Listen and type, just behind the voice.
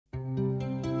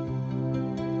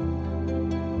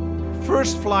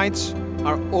First flights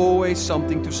are always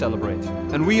something to celebrate.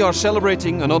 And we are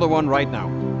celebrating another one right now.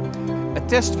 A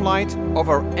test flight of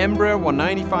our Embraer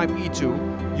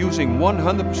E195-E2 using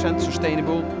 100%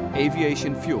 sustainable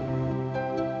aviation fuel.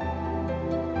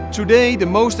 Today, the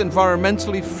most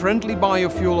environmentally friendly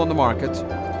biofuel on the market,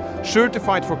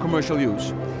 certified for commercial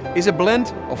use, is a blend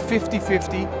of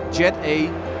 50-50 Jet A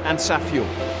and SAF fuel.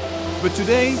 But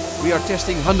today we are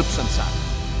testing 100% SAF.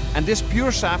 And this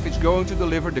pure SAF is going to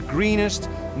deliver the greenest,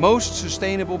 most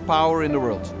sustainable power in the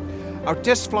world. Our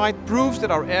test flight proves that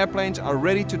our airplanes are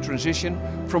ready to transition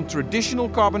from traditional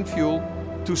carbon fuel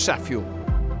to SAF fuel.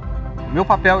 Meu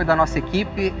papel e da nossa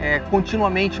equipe é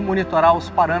continuamente monitorar os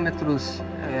parâmetros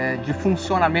de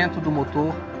funcionamento do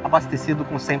motor abastecido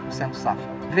com 100% SAF.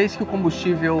 Uma vez que o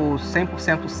combustível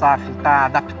 100% SAF está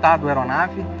adaptado à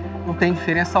aeronave, não tem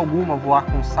diferença alguma voar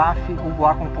com SAF ou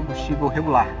voar com combustível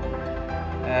regular.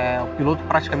 O piloto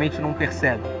praticamente não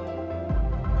percebe.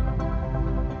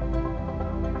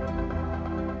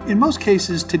 In most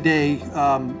cases today,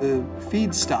 the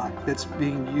feedstock that's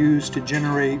being used to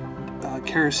generate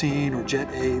kerosene or Jet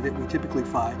A that we typically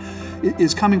fly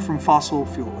is coming from fossil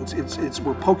fuel.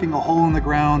 We're poking a hole in the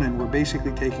ground and we're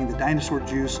basically taking the dinosaur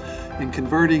juice and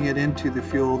converting it into the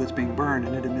fuel that's being burned,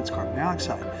 and it emits carbon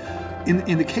dioxide.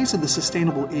 In the case of the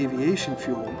sustainable aviation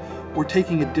fuel, we're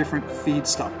taking a different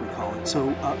feedstock, we call it. So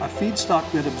a feedstock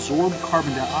that absorbed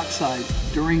carbon dioxide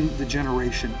during the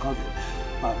generation of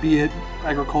it, be it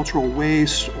agricultural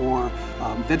waste or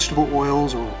vegetable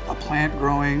oils or a plant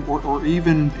growing, or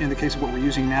even in the case of what we're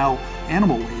using now,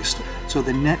 animal waste. So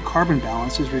the net carbon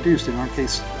balance is reduced, in our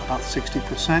case about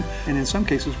 60%, and in some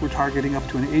cases we're targeting up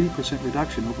to an 80%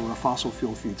 reduction over a fossil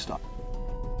fuel feedstock.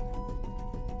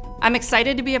 I'm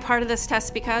excited to be a part of this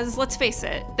test because, let's face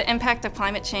it, the impact of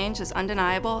climate change is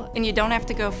undeniable, and you don't have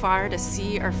to go far to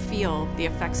see or feel the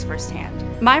effects firsthand.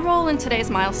 My role in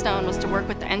today's milestone was to work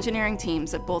with the engineering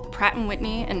teams at both Pratt &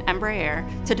 Whitney and Embraer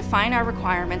to define our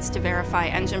requirements to verify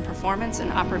engine performance and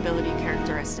operability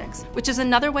characteristics, which is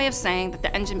another way of saying that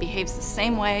the engine behaves the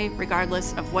same way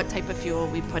regardless of what type of fuel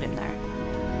we put in there.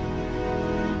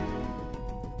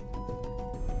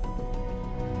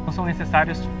 São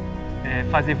necessários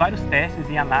fazer vários testes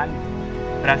e análises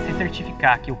para se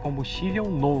certificar que o combustível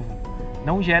novo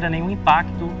não gera nenhum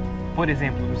impacto, por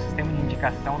exemplo, no sistema de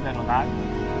indicação da aeronave,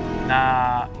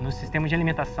 no sistema de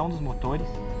alimentação dos motores,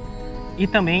 e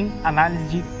também análise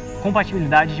de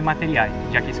compatibilidade de materiais,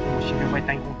 já que esse combustível vai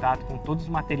estar em contato com todos os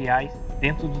materiais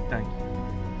dentro do tanque.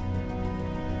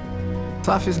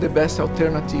 SAF is the best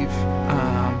alternative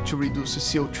to reduce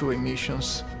CO2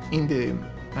 emissions in the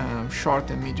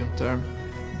short and medium term,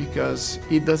 because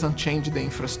it doesn't change the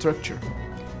infrastructure,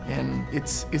 and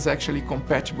it's actually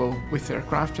compatible with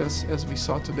aircraft as we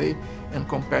saw today, and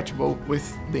compatible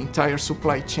with the entire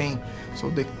supply chain.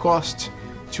 So the cost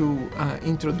to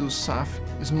introduce SAF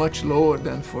is much lower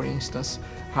than, for instance,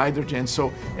 hydrogen.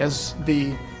 So as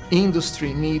the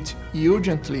industry needs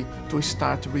urgently to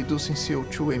start reducing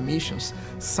CO2 emissions,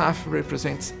 SAF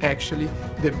represents actually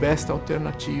the best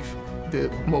alternative,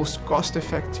 the most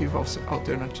cost-effective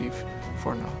alternative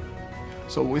for now.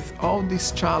 So with all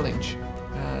this challenge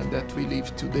that we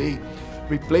live today,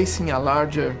 replacing a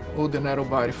larger older narrow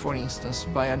body, for instance,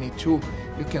 by an E2,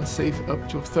 you can save up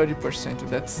to 30%.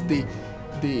 That's the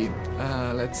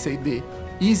let's say the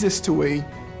easiest way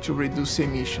to reduce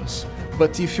emissions.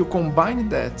 But if you combine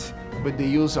that with the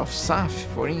use of SAF,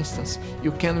 for instance,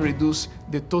 you can reduce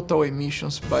the total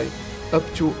emissions by up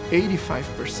to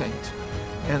 85%.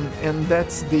 And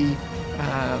that's the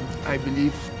I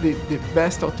believe the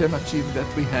best alternative that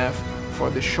we have for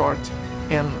the short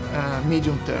and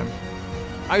medium term.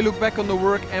 I look back on the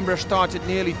work Embraer started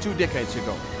nearly 2 decades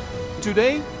ago.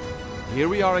 Today, here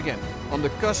we are again, on the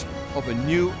cusp of a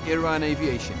new era in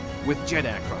aviation, with jet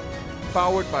aircraft,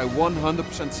 powered by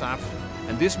 100% SAF,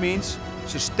 and this means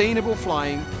sustainable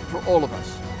flying for all of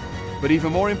us. But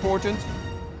even more important,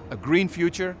 a green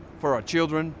future for our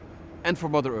children and for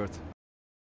Mother Earth.